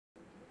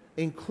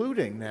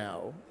including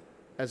now,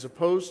 as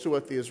opposed to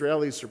what the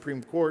Israeli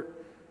Supreme Court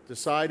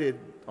decided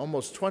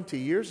almost 20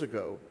 years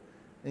ago,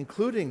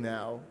 including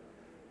now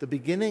the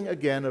beginning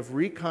again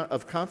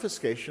of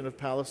confiscation of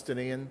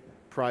Palestinian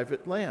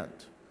private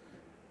land.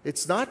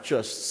 It's not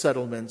just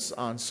settlements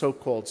on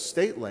so-called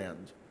state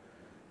land,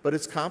 but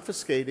it's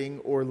confiscating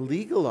or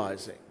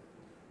legalizing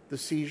the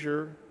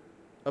seizure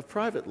of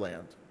private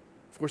land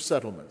for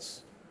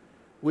settlements,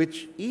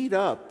 which eat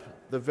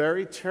up the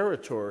very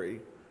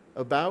territory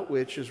about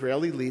which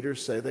Israeli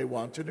leaders say they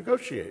want to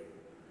negotiate.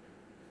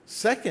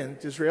 Second,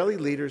 Israeli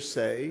leaders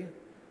say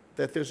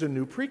that there's a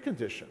new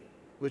precondition,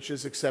 which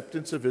is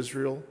acceptance of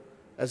Israel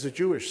as a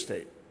Jewish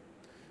state.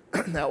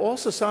 Now, all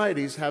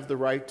societies have the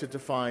right to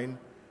define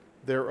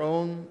their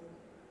own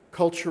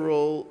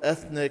cultural,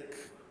 ethnic,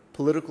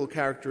 political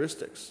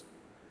characteristics.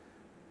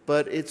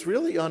 But it's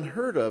really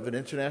unheard of in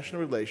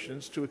international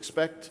relations to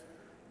expect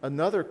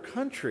another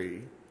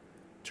country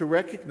to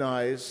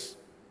recognize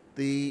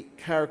the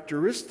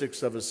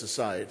characteristics of a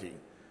society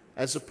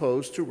as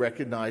opposed to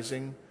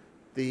recognizing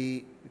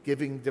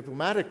giving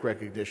diplomatic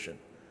recognition.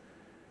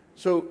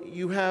 So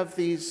you have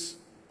these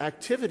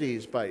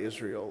activities by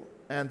Israel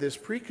and this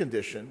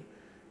precondition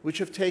which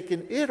have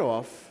taken it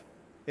off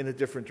in a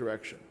different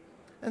direction.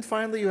 And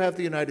finally, you have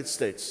the United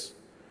States.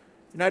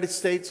 The United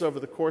States, over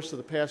the course of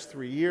the past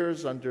 3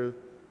 years under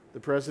the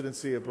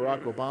presidency of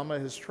Barack Obama,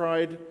 has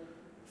tried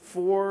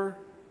 4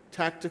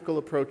 tactical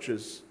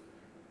approaches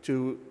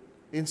to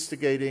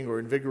instigating or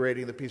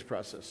invigorating the peace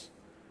process.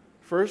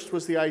 First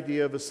was the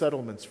idea of a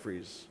settlements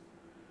freeze,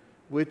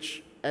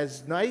 which,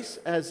 as nice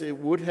as it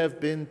would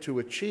have been to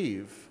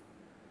achieve,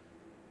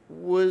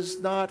 was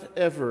not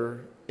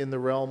ever in the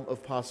realm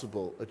of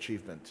possible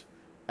achievement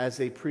as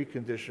a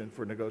precondition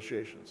for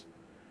negotiations.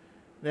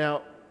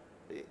 Now,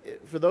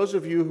 for those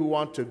of you who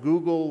want to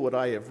Google what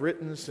I have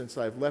written since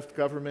I've left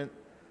government,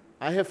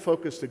 I have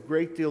focused a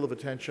great deal of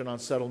attention on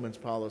settlements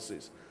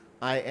policies.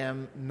 I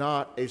am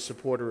not a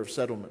supporter of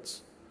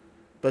settlements.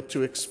 But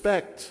to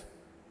expect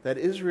that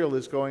Israel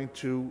is going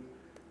to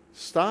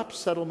stop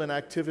settlement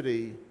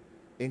activity,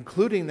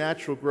 including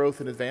natural growth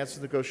in advance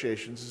of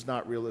negotiations, is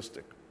not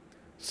realistic.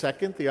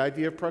 Second, the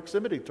idea of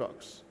proximity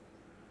talks.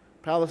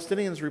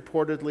 Palestinians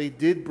reportedly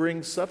did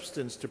bring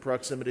substance to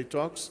proximity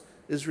talks.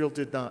 Israel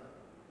did not.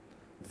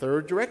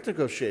 Third, direct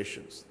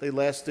negotiations. They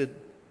lasted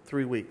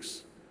 3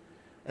 weeks.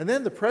 And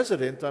then the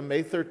president, on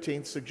May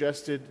 13th,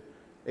 suggested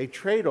a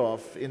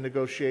trade-off in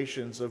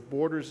negotiations of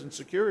borders and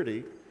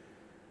security.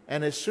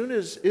 And as soon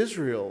as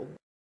Israel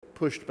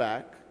pushed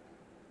back,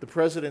 the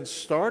president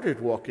started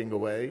walking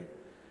away,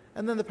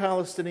 and then the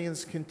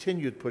Palestinians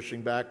continued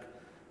pushing back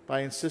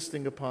by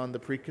insisting upon the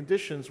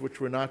preconditions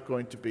which were not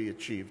going to be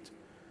achieved.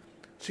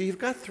 So you've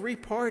got 3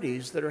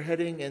 parties that are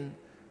heading in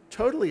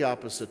totally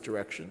opposite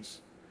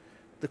directions.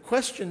 The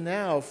question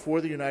now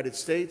for the United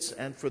States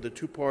and for the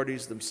 2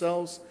 parties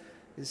themselves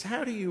is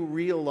how do you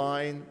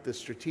realign the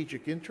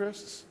strategic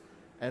interests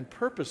and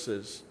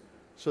purposes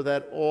so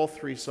that all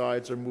 3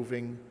 sides are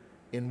moving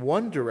in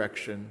one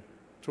direction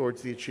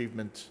towards the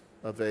achievement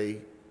of a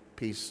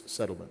peace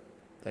settlement?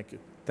 Thank you.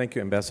 Thank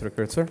you, Ambassador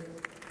Kurtzer.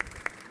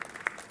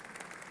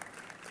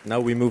 Now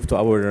we move to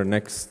our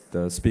next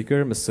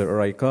speaker, Mr.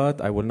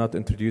 Araikad. I will not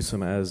introduce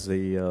him as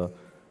a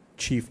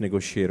chief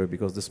negotiator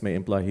because this may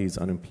imply he's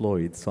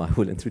unemployed, so I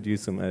will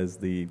introduce him as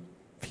the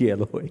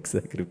PLO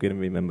executive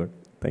committee member.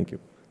 Thank you.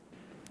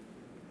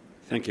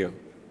 Thank you.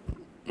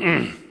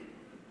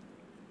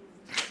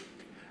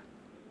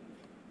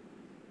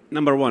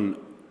 Number one,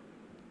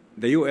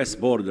 the U.S.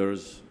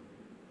 borders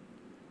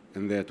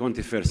in the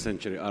 21st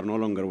century are no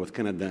longer with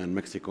Canada and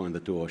Mexico and the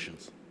 2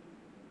 oceans.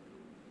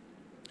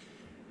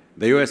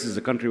 The U.S. is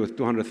a country with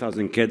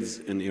 200,000 kids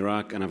in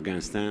Iraq and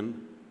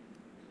Afghanistan,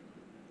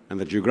 and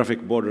the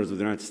geographic borders of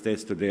the United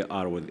States today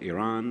are with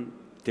Iran,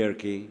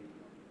 Turkey,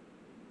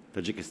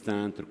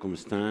 Tajikistan,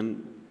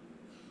 Turkmenistan,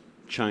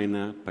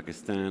 China,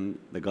 Pakistan,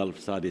 the Gulf,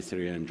 Saudi,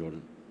 Syria, and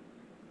Jordan.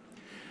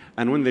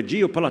 And when the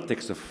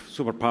geopolitics of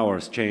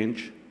superpowers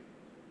change,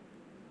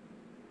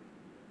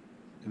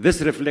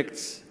 this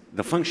reflects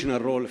the functional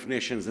role of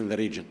nations in the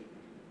region.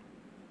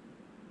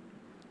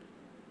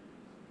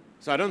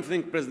 So I don't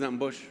think President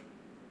Bush,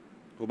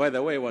 who, by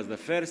the way, was the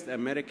first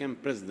American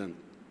president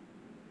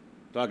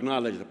to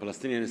acknowledge the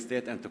Palestinian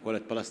state and to call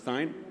it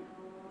Palestine,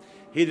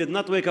 he did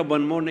not wake up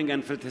one morning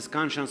and felt his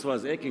conscience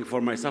was aching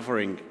for my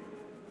suffering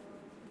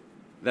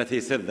that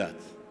he said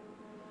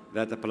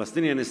that the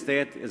Palestinian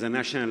state is a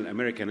national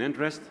American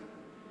interest,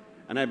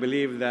 and I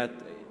believe that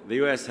the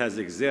U.S. has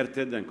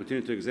exerted and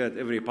continues to exert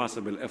every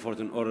possible effort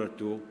in order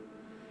to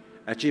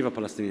achieve a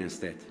Palestinian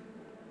state,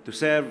 to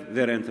serve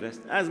their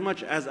interest, as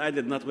much as I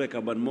did not wake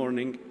up one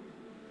morning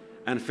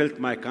and felt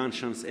my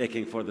conscience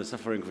aching for the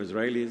suffering of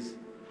Israelis,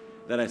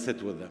 that I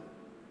sit with them.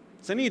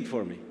 It's a need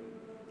for me.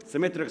 It's a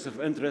matrix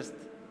of interest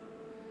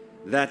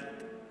that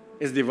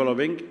is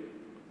developing.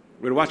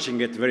 We're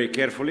watching it very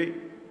carefully.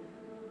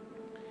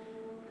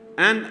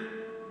 And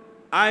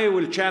I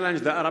will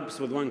challenge the Arabs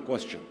with one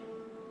question.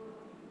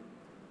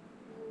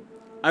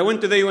 I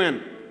went to the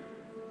UN.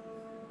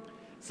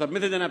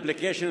 submitted an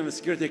application in the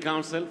Security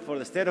Council for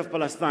the State of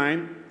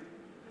Palestine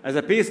as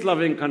a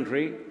peace-loving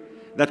country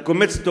that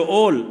commits to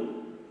all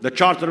the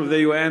Charter of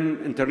the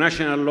UN,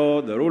 international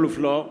law, the rule of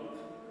law,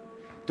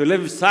 to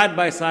live side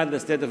by side the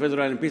State of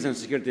Israel in peace and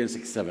security in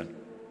 1967.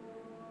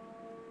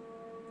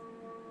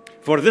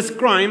 For this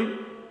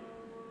crime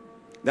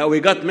that we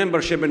got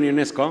membership in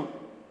UNESCO,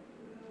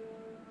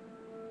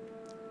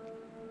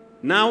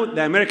 now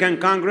the American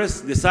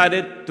Congress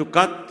decided to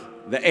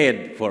cut the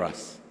aid for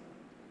us.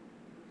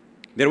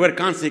 There were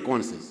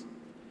consequences.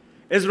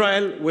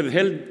 Israel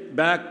withheld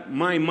back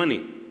my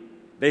money.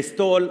 They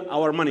stole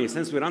our money.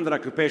 Since we're under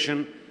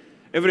occupation,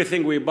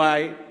 everything we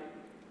buy,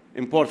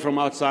 import from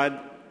outside,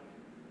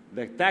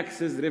 the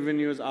taxes,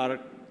 revenues are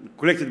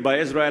collected by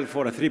Israel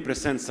for a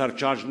 3%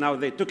 surcharge. Now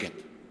they took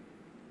it.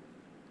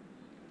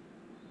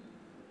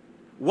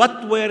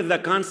 What were the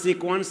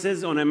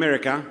consequences on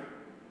America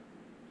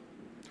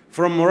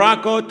from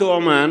Morocco to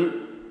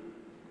Oman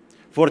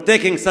for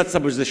taking such a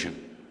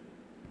position?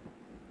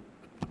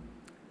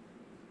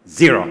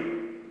 Zero.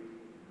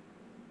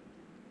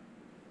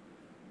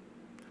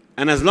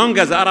 And as long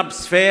as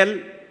Arabs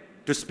fail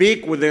to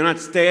speak with the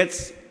United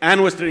States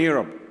and Western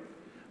Europe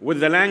with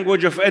the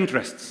language of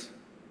interests,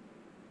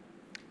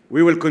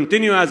 we will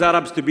continue as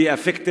Arabs to be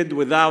affected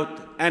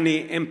without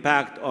any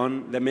impact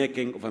on the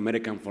making of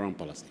American foreign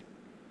policy.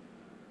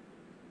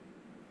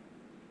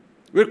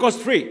 We're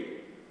cost-free.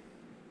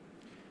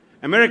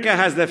 America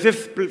has the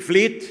 5th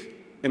fleet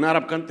in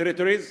Arab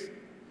territories,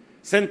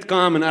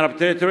 CENTCOM in Arab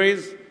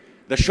territories,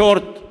 the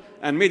short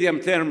and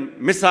medium-term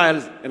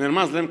missiles in a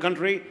Muslim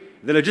country,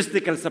 the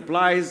logistical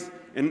supplies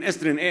in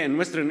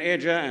Western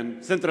Asia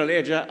and Central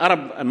Asia,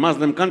 Arab and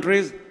Muslim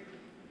countries.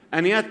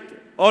 And yet,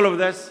 all of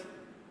this,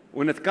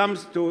 when it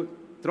comes to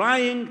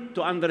trying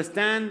to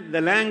understand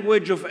the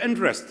language of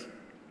interest,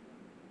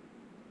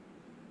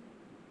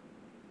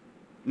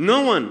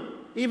 no one,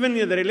 even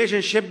the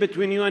relationship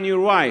between you and your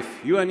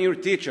wife, you and your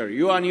teacher,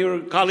 you and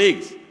your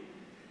colleagues,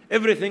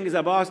 everything is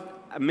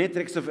about a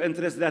matrix of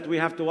interest that we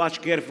have to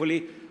watch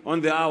carefully on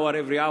the hour,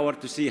 every hour,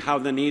 to see how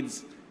the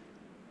needs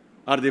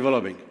are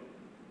developing.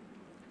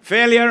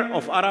 Failure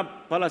of Arab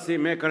policy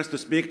makers to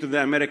speak to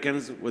the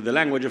Americans with the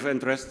language of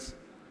interests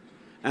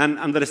and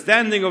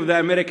understanding of the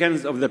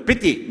Americans of the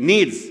petty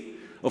needs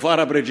of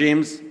Arab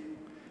regimes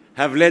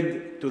have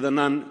led to the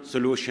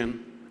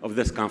non-solution of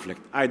this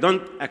conflict. I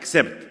don't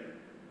accept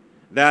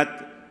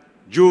that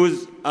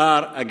Jews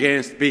are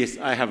against peace.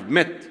 I have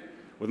met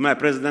with my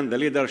president the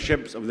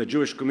leaderships of the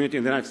Jewish community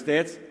in the United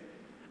States,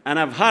 and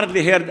I've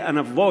hardly heard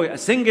a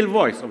single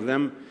voice of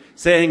them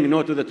saying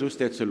no to the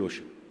two-state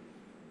solution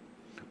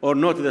or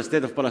no to the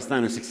state of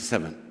Palestine in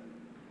 1967.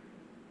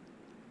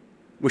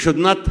 We should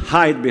not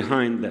hide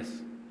behind this.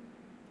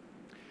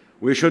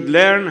 We should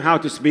learn how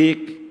to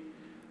speak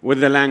with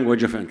the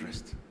language of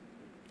interest.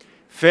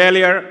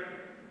 Failure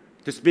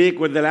to speak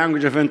with the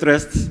language of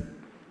interest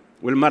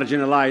will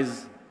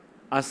marginalize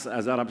us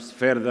as Arabs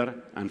further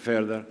and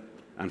further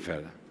and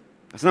further.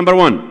 That's number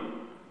one.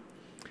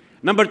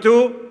 Number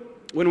two,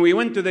 when we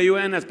went to the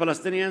UN as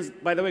Palestinians,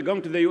 by the way,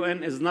 going to the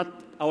UN is not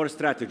our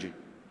strategy.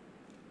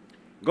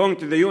 Going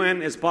to the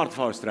UN is part of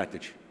our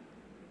strategy.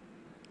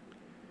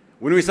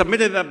 When we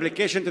submitted the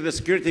application to the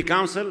Security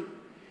Council,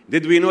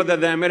 did we know that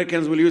the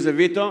Americans will use a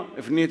veto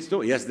if needs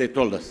to? Yes, they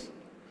told us.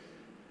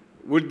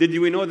 Did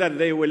we know that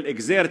they will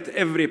exert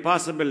every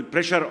possible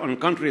pressure on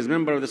countries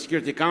members of the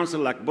Security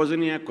Council like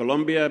Bosnia,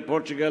 Colombia,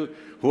 Portugal,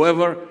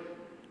 whoever,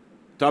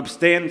 to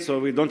abstain so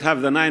we don't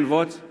have the 9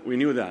 votes? We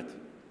knew that.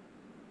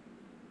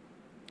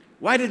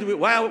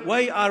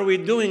 Why are we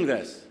doing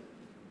this?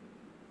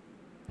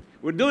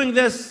 We're doing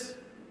this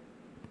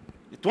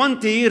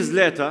 20 years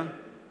later,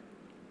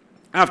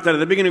 after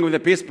the beginning of the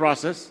peace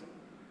process,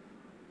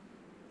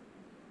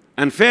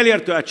 and failure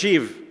to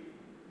achieve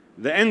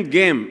the end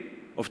game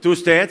of 2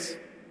 states.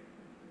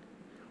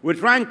 We're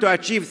trying to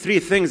achieve 3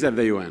 things at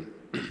the UN.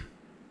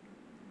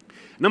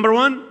 Number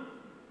one,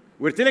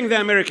 we're telling the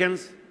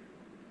Americans,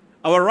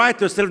 our right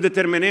to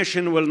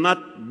self-determination will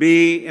not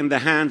be in the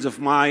hands of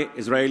my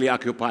Israeli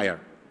occupier.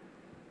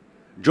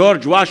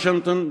 George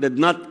Washington did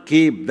not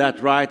keep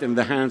that right in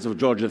the hands of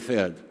George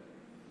III,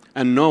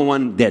 and no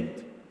one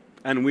did,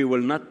 and we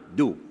will not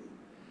do.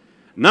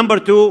 Number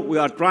two, we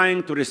are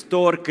trying to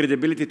restore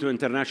credibility to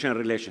international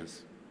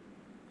relations.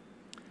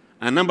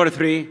 And number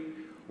three,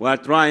 we are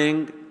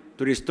trying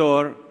to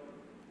restore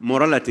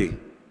morality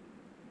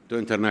to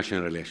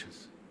international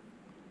relations.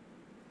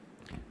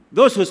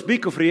 Those who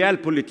speak of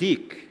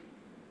realpolitik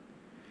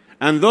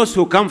and those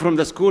who come from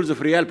the schools of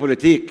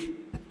realpolitik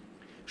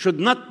should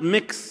not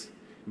mix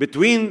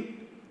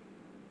between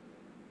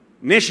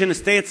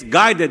nation-states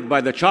guided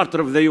by the Charter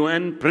of the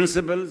UN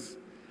principles,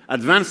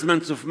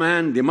 advancements of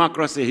man,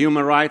 democracy,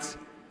 human rights,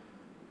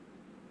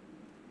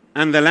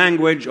 and the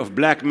language of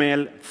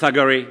blackmail,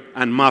 thuggery,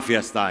 and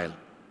mafia style.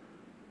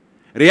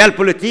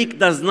 Realpolitik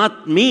does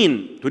not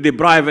mean to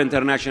deprive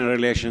international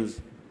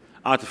relations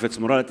out of its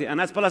morality, and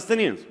as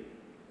Palestinians,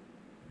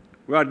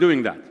 we are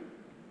doing that.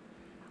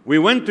 We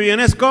went to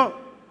UNESCO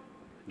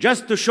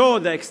just to show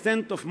the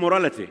extent of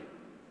morality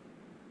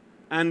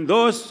and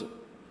those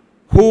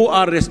who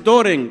are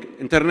restoring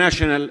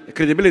international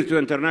credibility to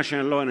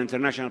international law and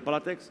international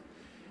politics,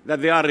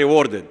 that they are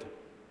rewarded.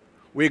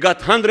 We got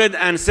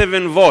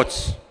 107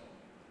 votes.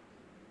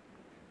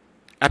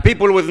 A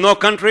people with no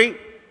country,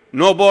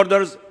 no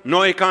borders,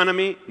 no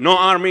economy, no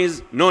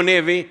armies, no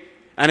navy,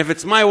 and if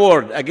it's my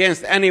word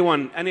against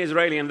anyone, any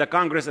Israeli in the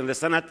Congress and the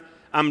Senate,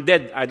 I'm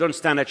dead. I don't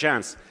stand a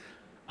chance.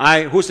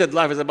 Who said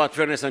life is about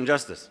fairness and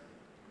justice?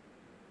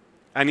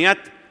 And yet,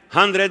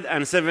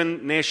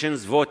 107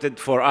 nations voted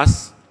for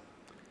us,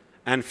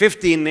 and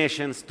 15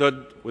 nations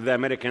stood with the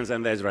Americans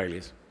and the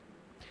Israelis.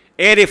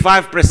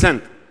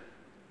 85%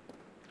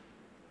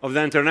 of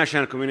the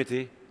international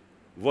community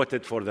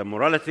voted for the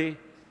morality,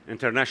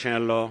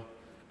 international law,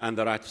 and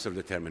the right to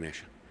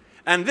self-determination.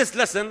 And this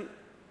lesson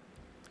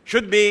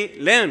should be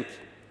learned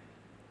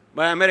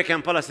by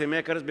American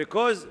policymakers,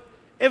 because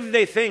if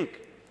they think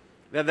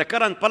that the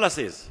current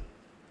policies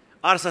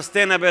are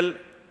sustainable,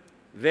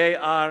 they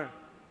are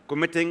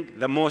committing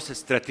the most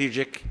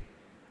strategic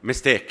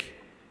mistake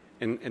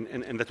in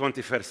the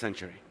 21st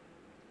century.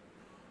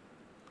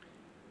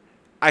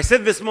 I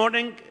said this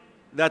morning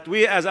that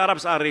we as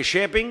Arabs are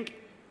reshaping,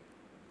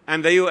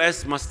 and the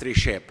US must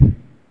reshape.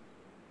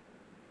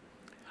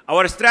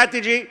 Our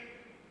strategy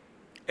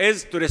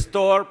is to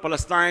restore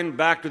Palestine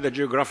back to the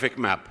geographic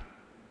map.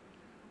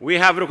 We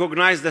have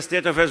recognized the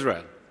state of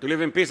Israel to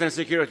live in peace and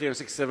security on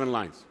 67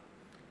 lines.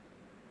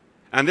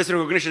 And this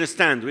recognition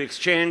stands. We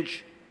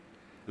exchange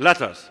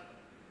letters.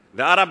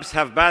 The Arabs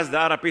have passed the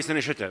Arab Peace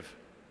Initiative,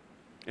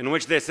 in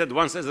which they said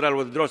once Israel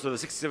withdraws to the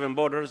 67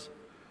 borders,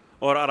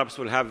 all Arabs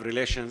will have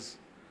relations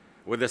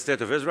with the state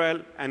of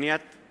Israel. And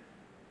yet,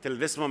 till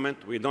this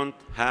moment, we don't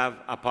have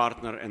a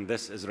partner in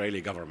this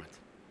Israeli government.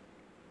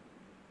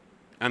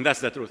 And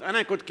that's the truth. And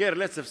I could care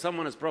less if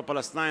someone is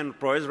pro-Palestine,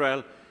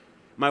 pro-Israel.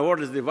 My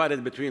world is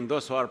divided between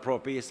those who are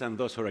pro-peace and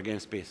those who are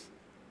against peace.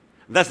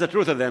 That's the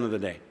truth at the end of the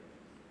day.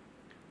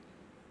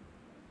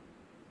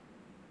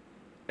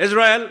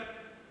 Israel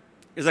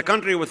is a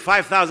country with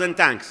 5,000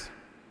 tanks,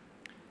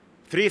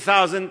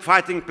 3,000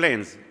 fighting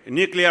planes,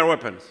 nuclear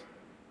weapons.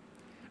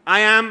 I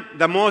am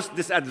the most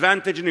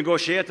disadvantaged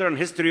negotiator in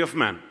history of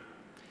man.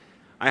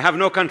 I have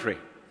no country,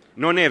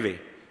 no navy,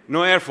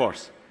 no air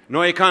force,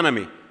 no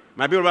economy.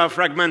 My people are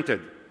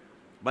fragmented.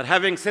 But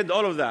having said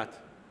all of that,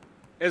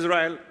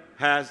 Israel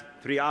has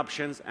 3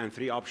 options, and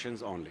 3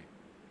 options only.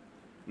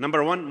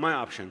 Number 1, my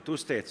option, 2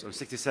 states on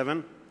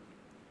 67.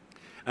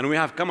 And we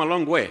have come a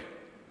long way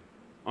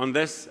on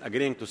this,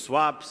 agreeing to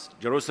swaps,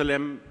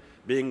 Jerusalem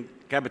being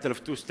capital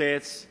of 2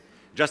 states,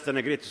 just an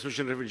agreed to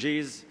social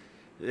refugees,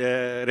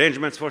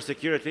 arrangements for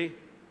security.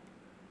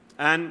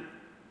 And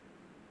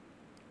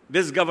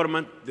this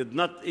government did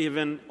not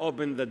even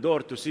open the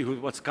door to see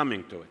what's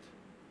coming to it.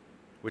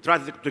 We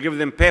tried to give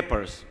them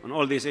papers on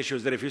all these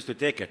issues. They refused to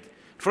take it.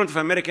 In front of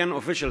American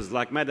officials,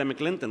 like Madam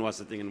Clinton was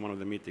sitting in one of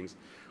the meetings,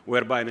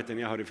 whereby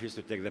Netanyahu refused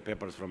to take the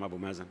papers from Abu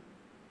Mazen.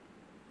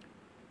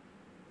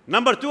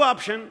 Number 2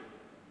 option,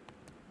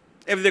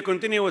 if they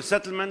continue with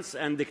settlements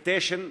and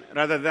dictation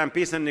rather than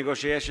peace and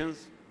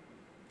negotiations,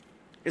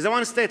 is a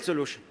one-state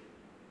solution.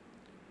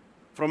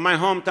 From my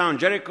hometown,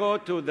 Jericho,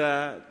 to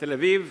the Tel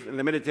Aviv in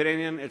the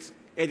Mediterranean, it's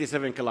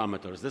 87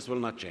 kilometers. This will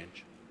not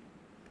change.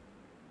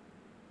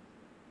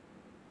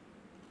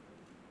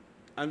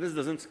 And this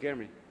doesn't scare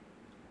me.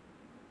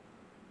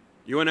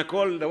 You want to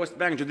call the West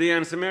Bank Judea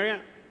and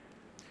Samaria?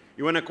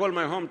 You want to call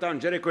my hometown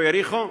Jericho,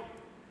 Jericho?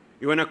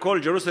 You want to call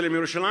Jerusalem,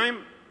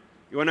 Yerushalayim?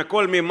 You want to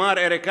call me Mar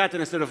Erekat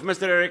instead of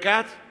Mr.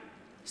 Erekat?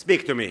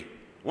 Speak to me.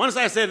 Once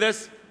I say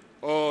this,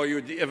 oh, you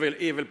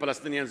evil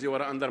Palestinians, you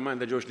want to undermine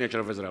the Jewish nature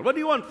of Israel. What do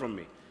you want from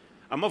me?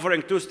 I'm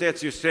offering 2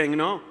 states, you're saying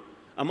no.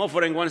 I'm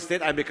offering 1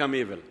 state, I become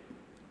evil.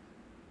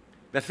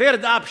 The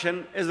third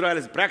option Israel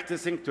is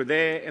practicing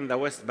today in the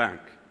West Bank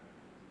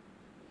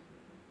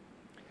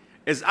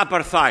is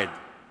apartheid.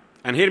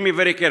 And hear me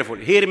very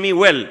carefully. Hear me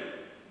well.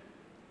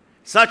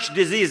 Such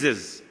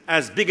diseases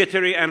as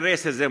bigotry and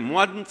racism,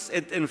 once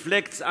it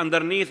inflicts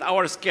underneath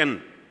our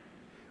skin,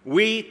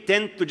 we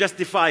tend to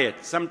justify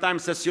it,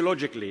 sometimes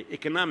sociologically,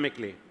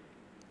 economically,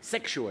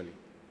 sexually,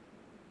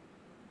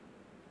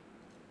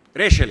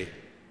 racially.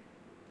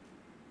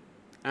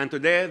 And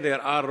today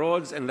there are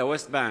roads in the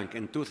West Bank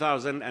in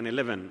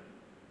 2011,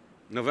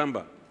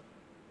 November,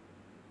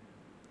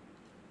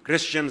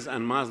 Christians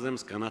and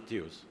Muslims cannot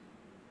use.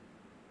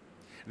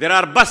 There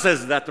are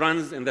buses that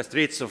run in the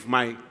streets of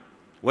my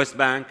West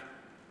Bank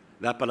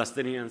that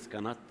Palestinians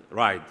cannot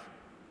ride.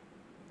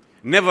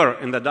 Never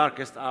in the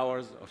darkest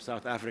hours of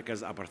South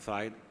Africa's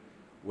apartheid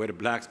were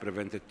blacks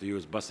prevented to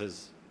use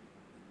buses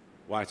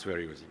whites were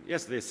using.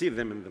 Yes, they see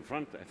them in the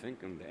front, I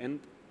think, in the end.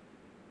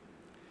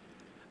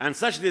 And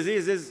such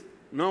diseases,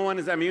 no one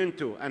is immune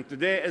to. And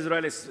today,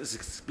 Israel is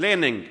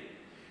explaining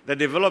the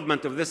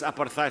development of this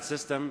apartheid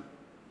system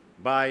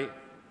by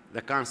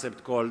the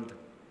concept called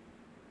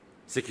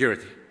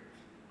security.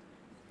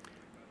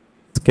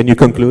 Can you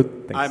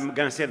conclude? Thanks. I'm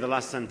going to say the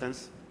last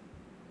sentence.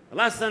 The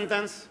last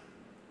sentence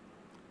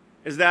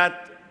is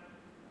that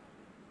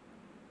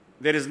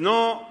there is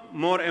no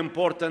more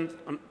important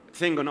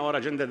thing on our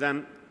agenda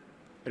than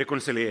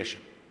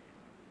reconciliation.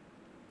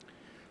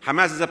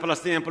 Hamas is a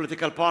Palestinian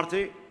political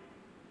party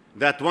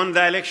that won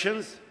the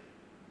elections.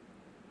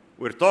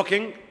 We're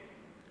talking,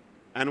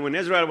 and when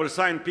Israel will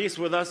sign peace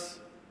with us,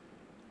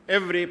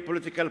 every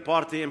political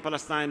party in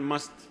Palestine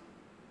must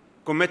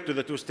commit to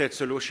the two-state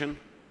solution,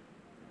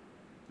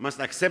 must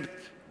accept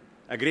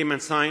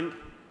agreement signed.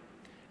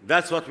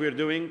 That's what we're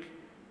doing,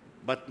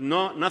 but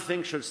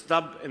nothing should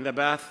stop in the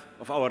path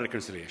of our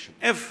reconciliation.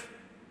 If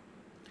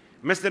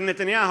Mr.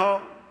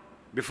 Netanyahu,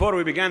 before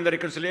we began the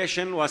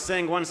reconciliation, was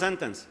saying one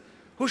sentence,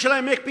 who shall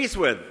I make peace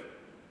with?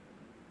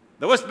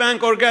 The West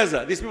Bank or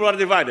Gaza? These people are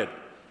divided.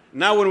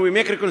 Now when we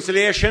make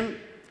reconciliation,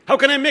 how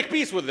can I make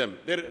peace with them?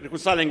 They're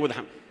reconciling with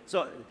him.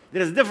 So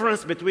there is a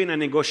difference between a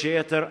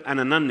negotiator and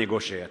a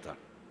non-negotiator.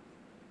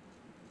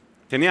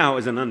 Netanyahu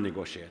is a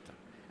non-negotiator,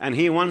 and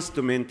he wants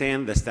to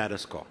maintain the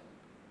status quo.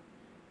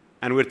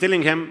 And we're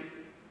telling him,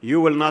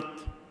 you will not,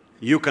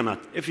 you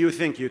cannot. If you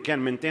think you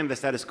can maintain the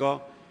status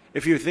quo,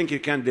 if you think you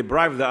can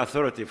deprive the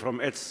authority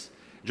from its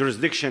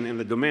jurisdiction in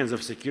the domains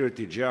of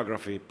security,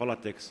 geography,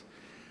 politics,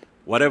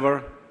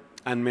 whatever,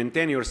 and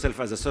maintain yourself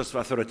as a source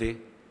of authority,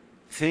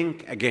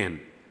 think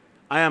again.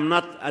 I am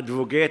not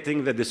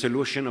advocating the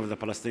dissolution of the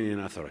Palestinian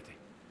Authority.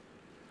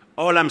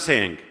 All I'm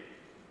saying,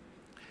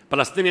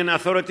 Palestinian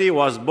Authority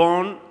was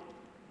born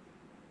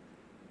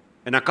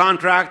in a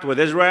contract with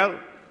Israel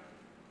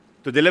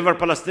to deliver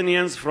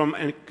Palestinians from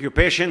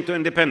occupation to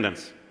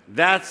independence.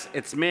 That's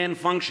its main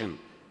function.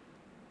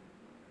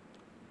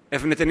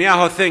 If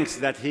Netanyahu thinks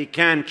that he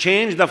can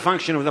change the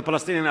function of the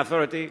Palestinian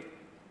Authority,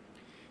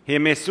 he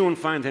may soon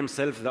find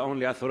himself the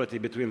only authority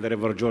between the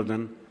River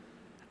Jordan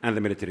and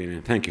the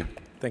Mediterranean. Thank you.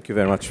 Thank you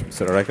very much,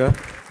 Mr. Araika.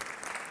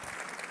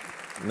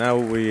 Now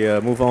we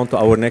move on to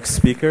our next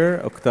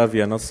speaker,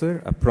 Octavia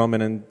Nasser, a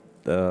prominent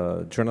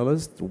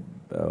journalist,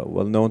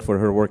 well known for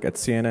her work at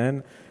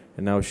CNN,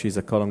 and now she's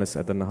a columnist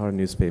at the Nahar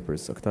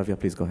newspapers. Octavia,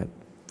 please go ahead.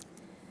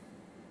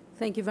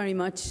 Thank you very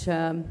much.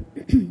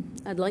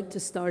 I'd like to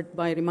start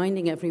by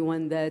reminding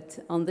everyone that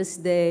on this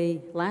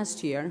day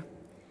last year,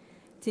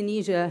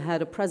 Tunisia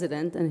had a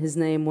president, and his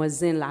name was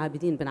Zain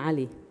al-Abidin Ben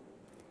Ali.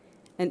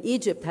 And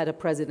Egypt had a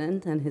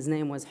president, and his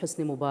name was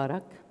Hosni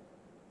Mubarak.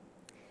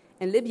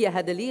 And Libya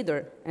had a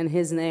leader, and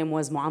his name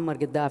was Muammar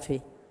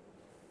Gaddafi.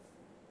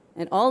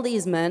 And all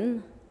these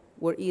men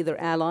were either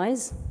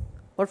allies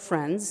or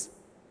friends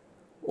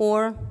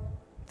or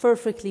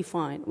perfectly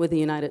fine with the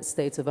United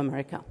States of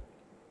America.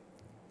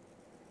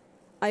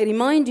 I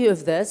remind you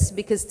of this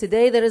because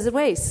today there is a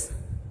race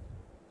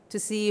to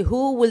see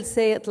who will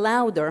say it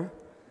louder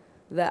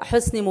that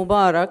Hosni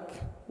Mubarak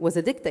was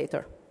a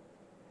dictator,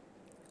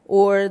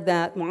 or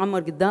that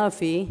Muammar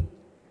Gaddafi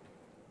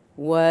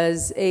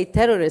was a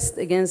terrorist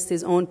against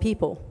his own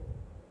people.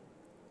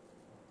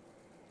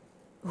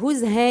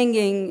 Who's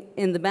hanging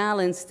in the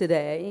balance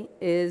today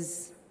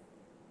is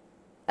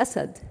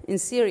Assad in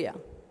Syria.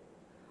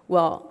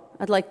 Well,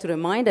 I'd like to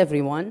remind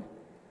everyone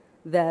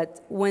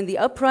that when the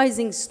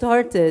uprising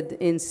started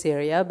in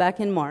Syria back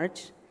in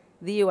March,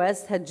 the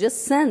US had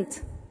just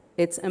sent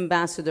its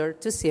ambassador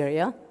to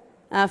Syria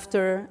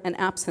after an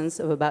absence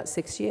of about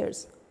 6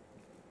 years.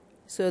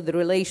 So the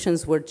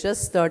relations were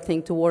just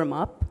starting to warm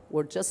up,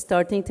 were just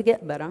starting to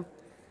get better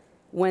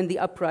when the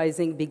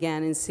uprising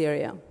began in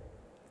Syria.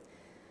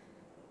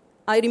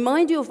 I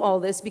remind you of all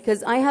this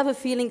because I have a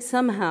feeling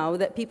somehow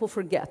that people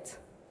forget,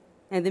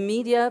 and the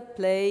media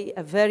play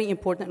a very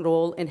important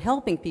role in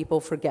helping people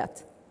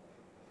forget.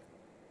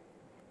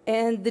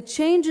 And the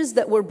changes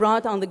that were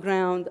brought on the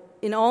ground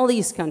in all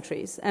these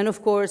countries, and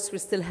of course we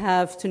still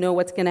have to know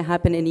what's going to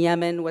happen in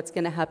Yemen, what's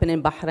going to happen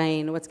in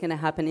Bahrain, what's going to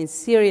happen in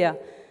Syria.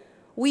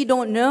 We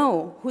don't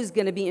know who's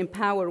going to be in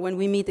power when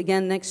we meet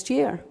again next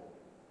year.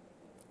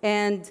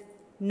 And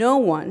no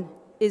one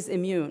is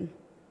immune,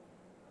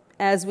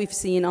 as we've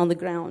seen on the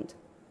ground.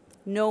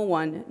 No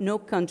one, no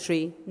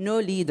country, no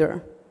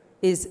leader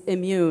is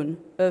immune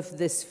of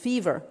this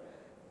fever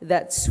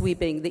that's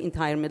sweeping the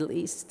entire Middle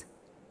East.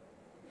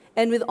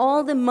 And with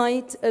all the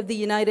might of the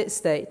United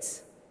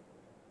States,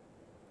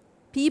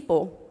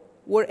 people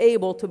were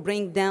able to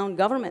bring down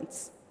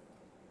governments.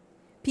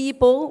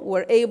 People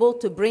were able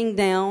to bring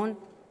down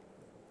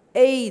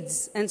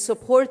aides and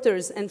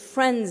supporters and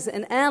friends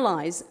and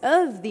allies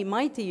of the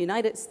mighty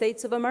United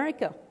States of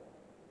America.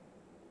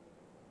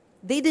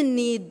 They didn't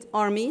need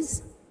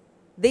armies.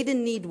 They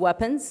didn't need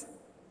weapons.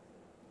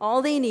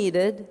 All they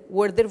needed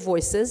were their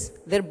voices,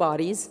 their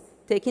bodies,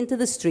 taken to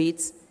the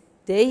streets,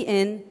 day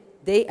in,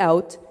 day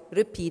out,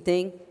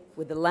 repeating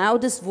with the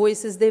loudest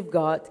voices they've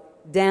got,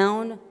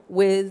 down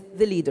with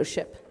the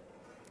leadership.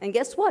 And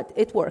guess what?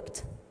 It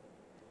worked.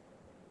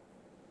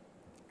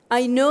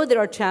 I know there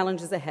are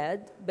challenges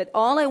ahead, but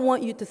all I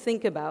want you to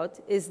think about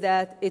is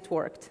that it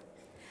worked.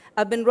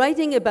 I've been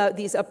writing about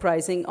these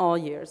uprisings all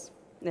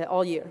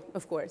year,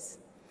 of course.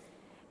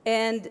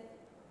 And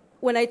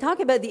when I talk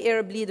about the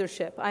Arab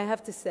leadership, I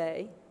have to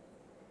say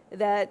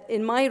that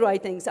in my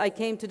writings, I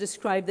came to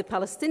describe the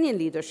Palestinian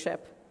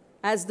leadership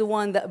as the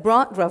one that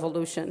brought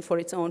revolution for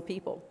its own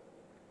people.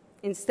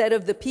 Instead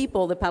of the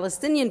people, the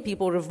Palestinian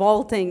people,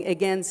 revolting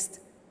against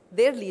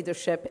their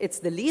leadership, it's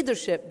the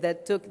leadership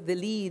that took the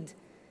lead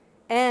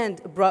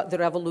and brought the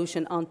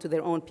revolution onto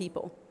their own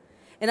people.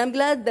 And I'm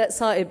glad that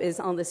Saib is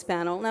on this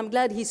panel, and I'm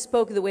glad he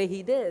spoke the way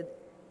he did,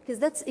 because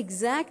that's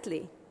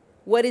exactly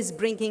what is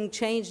bringing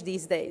change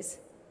these days.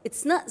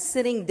 It's not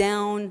sitting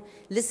down,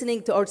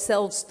 listening to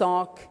ourselves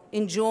talk,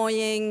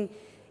 enjoying,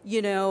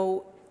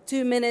 2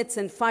 minutes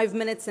and 5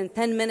 minutes and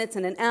 10 minutes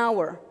and an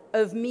hour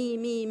of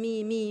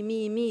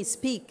me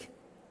speak.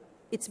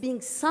 It's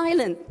being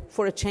silent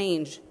for a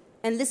change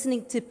and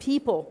listening to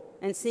people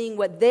and seeing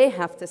what they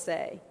have to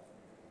say.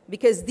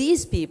 Because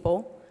these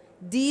people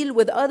deal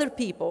with other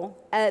people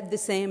at the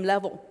same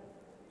level.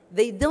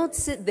 They don't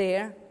sit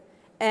there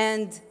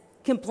and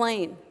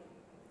complain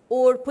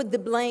or put the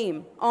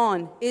blame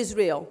on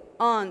Israel,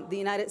 on the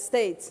United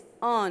States,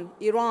 on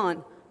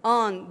Iran,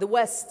 on the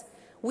West.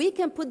 We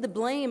can put the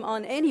blame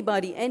on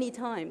anybody,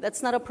 anytime.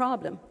 That's not a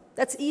problem.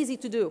 That's easy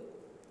to do.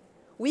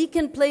 We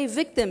can play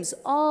victims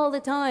all the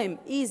time,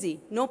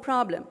 easy, no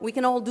problem. We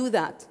can all do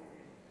that.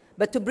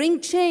 But to bring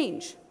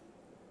change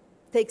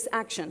takes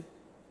action,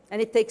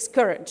 and it takes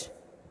courage,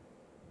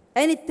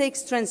 and it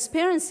takes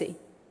transparency.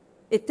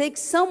 It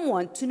takes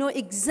someone to know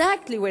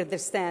exactly where they're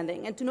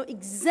standing and to know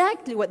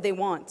exactly what they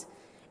want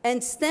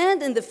and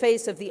stand in the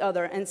face of the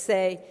other and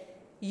say,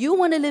 you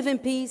want to live in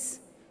peace,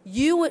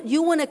 you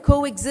want to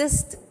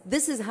coexist,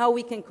 this is how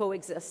we can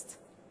coexist,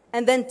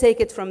 and then take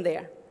it from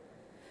there.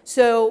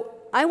 So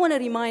I want to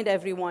remind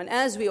everyone,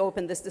 as we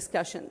open this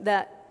discussion,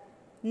 that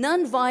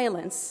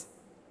nonviolence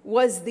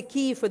was the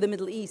key for the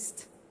Middle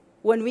East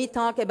when we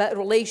talk about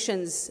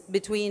relations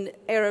between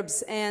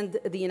Arabs and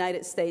the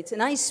United States.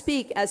 And I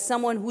speak as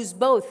someone who's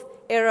both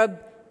Arab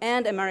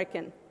and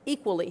American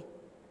equally.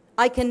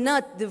 I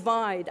cannot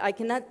divide. I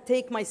cannot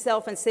take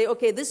myself and say,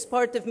 okay, this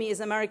part of me is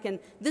American,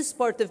 this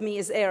part of me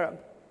is Arab.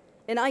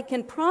 And I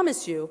can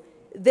promise you,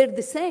 they're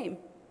the same.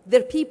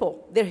 They're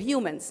people, they're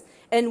humans.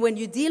 And when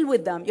you deal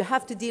with them, you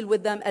have to deal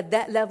with them at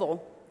that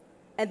level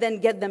and then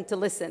get them to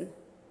listen.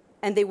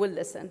 And they will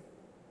listen.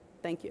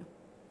 Thank you.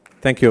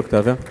 Thank you,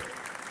 Octavia.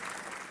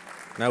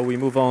 Now we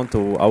move on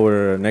to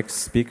our next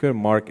speaker,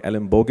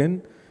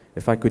 S.Ellenbogen.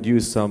 If I could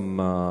use some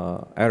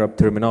Arab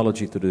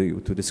terminology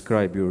to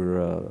describe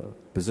your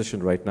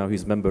position right now.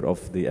 He's a member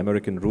of the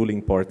American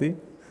ruling party,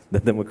 the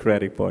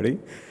Democratic Party.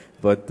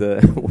 But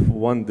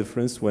one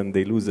difference, when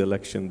they lose the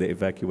election, they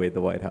evacuate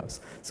the White House.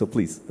 So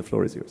please, the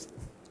floor is yours.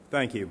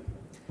 Thank you.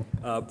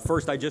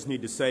 First, I just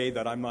need to say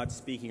that I'm not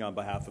speaking on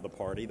behalf of the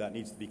party. That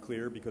needs to be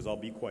clear because I'll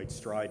be quite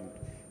strident.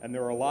 And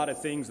there are a lot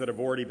of things that have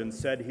already been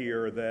said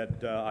here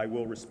that I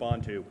will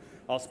respond to.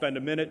 I'll spend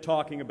a minute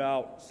talking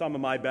about some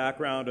of my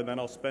background, and then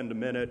I'll spend a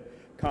minute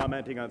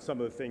commenting on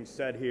some of the things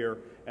said here,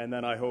 and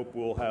then I hope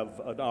we'll have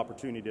an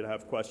opportunity to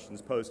have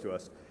questions posed to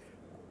us.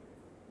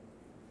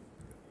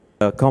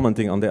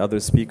 Commenting on the other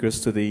speakers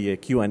to the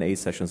Q&A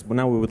sessions. But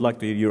now we would like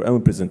to hear your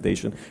own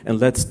presentation, and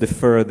let's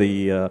defer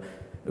the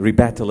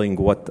rebattling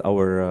what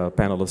our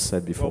panelists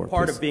said before. Well,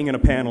 part please. of being in a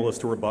panel is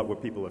to rebut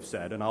what people have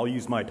said, and I'll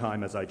use my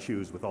time as I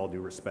choose with all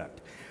due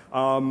respect.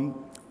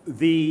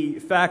 The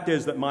fact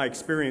is that my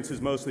experience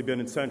has mostly been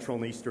in Central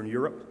and Eastern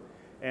Europe,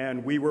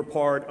 and we were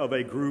part of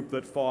a group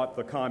that fought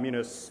the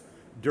communists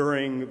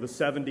during the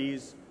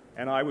 70s,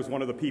 and I was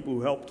one of the people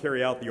who helped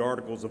carry out the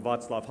articles of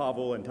Václav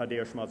Havel and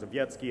Tadeusz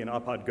Mazowiecki and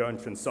Arpad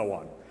Gunch and so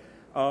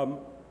on.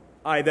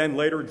 I then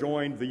later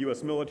joined the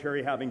U.S.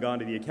 military, having gone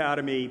to the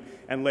academy,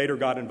 and later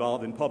got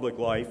involved in public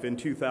life. In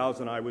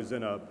 2000, I was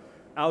in an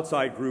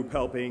outside group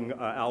helping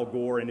Al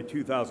Gore, and in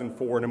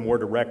 2004, in a more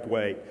direct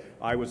way,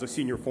 I was a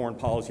senior foreign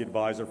policy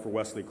advisor for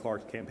Wesley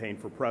Clark's campaign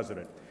for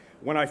president.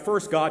 When I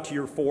first got to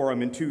your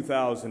forum in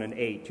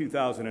 2008,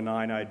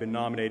 2009, I had been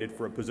nominated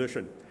for a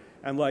position.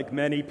 And like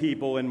many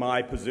people in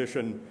my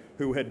position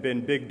who had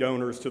been big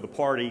donors to the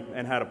party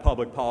and had a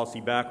public policy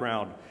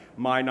background,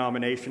 my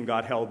nomination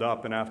got held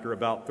up, and after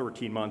about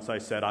 13 months, I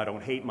said, I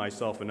don't hate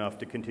myself enough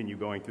to continue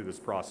going through this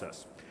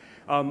process.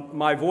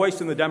 My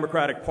voice in the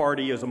Democratic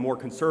Party is a more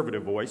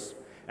conservative voice,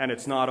 and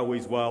it's not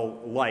always well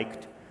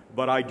liked,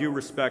 but I do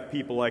respect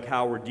people like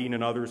Howard Dean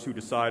and others who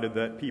decided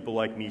that people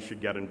like me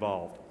should get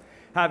involved.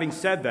 Having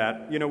said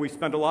that, we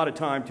spent a lot of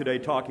time today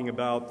talking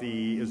about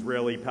the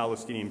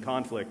Israeli-Palestinian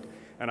conflict,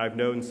 and I've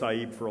known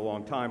Saib for a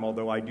long time,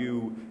 although I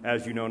do,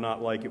 as you know,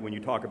 not like it when you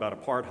talk about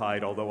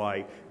apartheid, although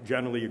I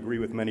generally agree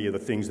with many of the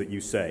things that you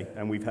say,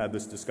 and we've had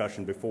this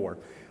discussion before.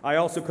 I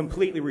also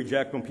completely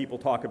reject when people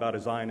talk about a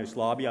Zionist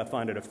lobby. I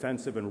find it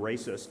offensive and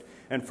racist,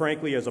 and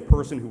frankly, as a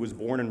person who was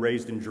born and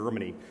raised in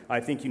Germany, I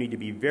think you need to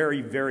be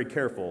very, very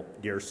careful,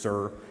 dear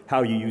sir,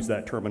 how you use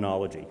that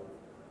terminology.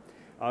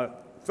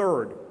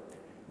 Third,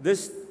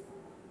 this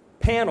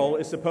panel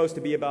is supposed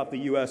to be about the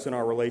U.S. and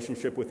our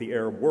relationship with the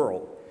Arab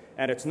world.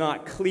 And it's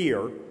not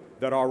clear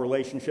that our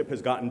relationship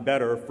has gotten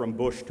better from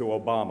Bush to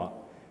Obama.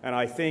 And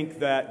I think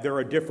that there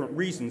are different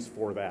reasons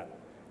for that.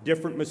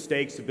 Different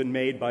mistakes have been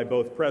made by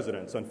both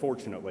presidents,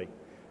 unfortunately.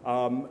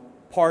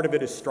 Part of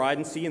it is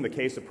stridency in the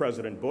case of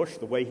President Bush,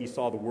 the way he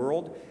saw the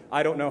world.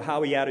 I don't know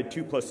how he added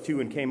 2 +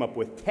 2 and came up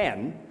with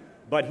 10,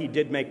 but he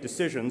did make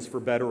decisions for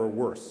better or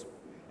worse.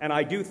 And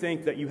I do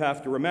think that you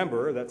have to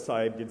remember that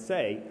Saeb did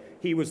say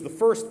he was the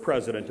first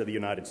president of the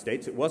United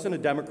States. It wasn't a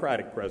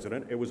Democratic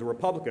president, it was a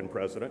Republican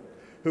president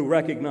who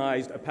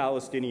recognized a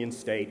Palestinian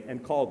state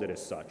and called it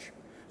as such.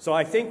 So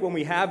I think when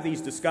we have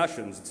these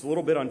discussions, it's a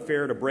little bit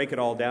unfair to break it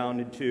all down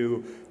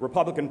into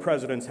Republican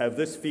presidents have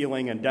this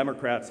feeling and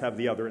Democrats have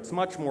the other. It's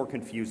much more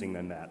confusing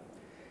than that.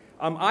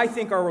 I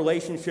think our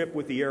relationship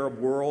with the Arab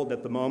world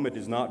at the moment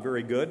is not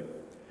very good.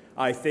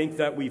 I think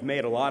that we've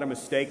made a lot of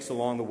mistakes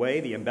along the way.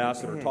 The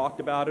ambassador talked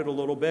about it a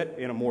little bit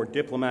in a more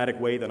diplomatic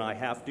way than I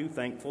have to,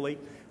 thankfully.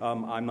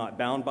 I'm not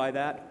bound by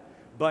that.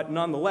 But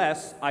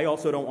nonetheless, I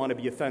also don't want to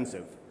be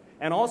offensive.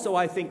 And also,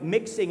 I think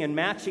mixing and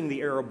matching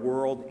the Arab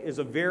world is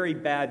a very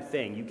bad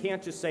thing. You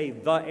can't just say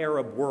the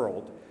Arab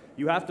world.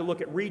 You have to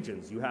look at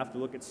regions. You have to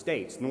look at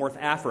states. North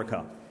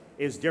Africa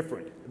is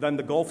different than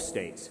the Gulf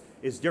states,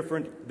 is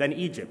different than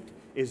Egypt,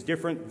 is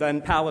different than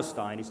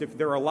Palestine.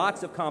 There are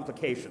lots of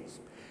complications.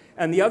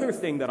 And the other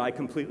thing that I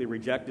completely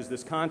reject is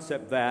this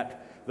concept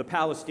that the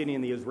Palestinian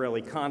and the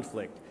Israeli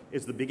conflict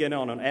is the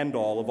beginning and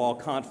end-all of all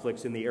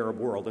conflicts in the Arab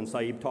world, and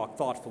Saeb talked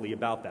thoughtfully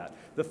about that.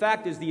 The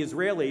fact is the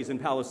Israelis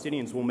and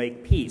Palestinians will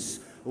make peace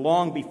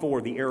long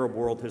before the Arab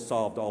world has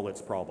solved all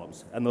its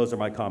problems. And those are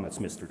my comments,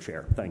 Mr.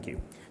 Chair. Thank you.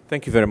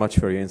 Thank you very much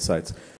for your insights.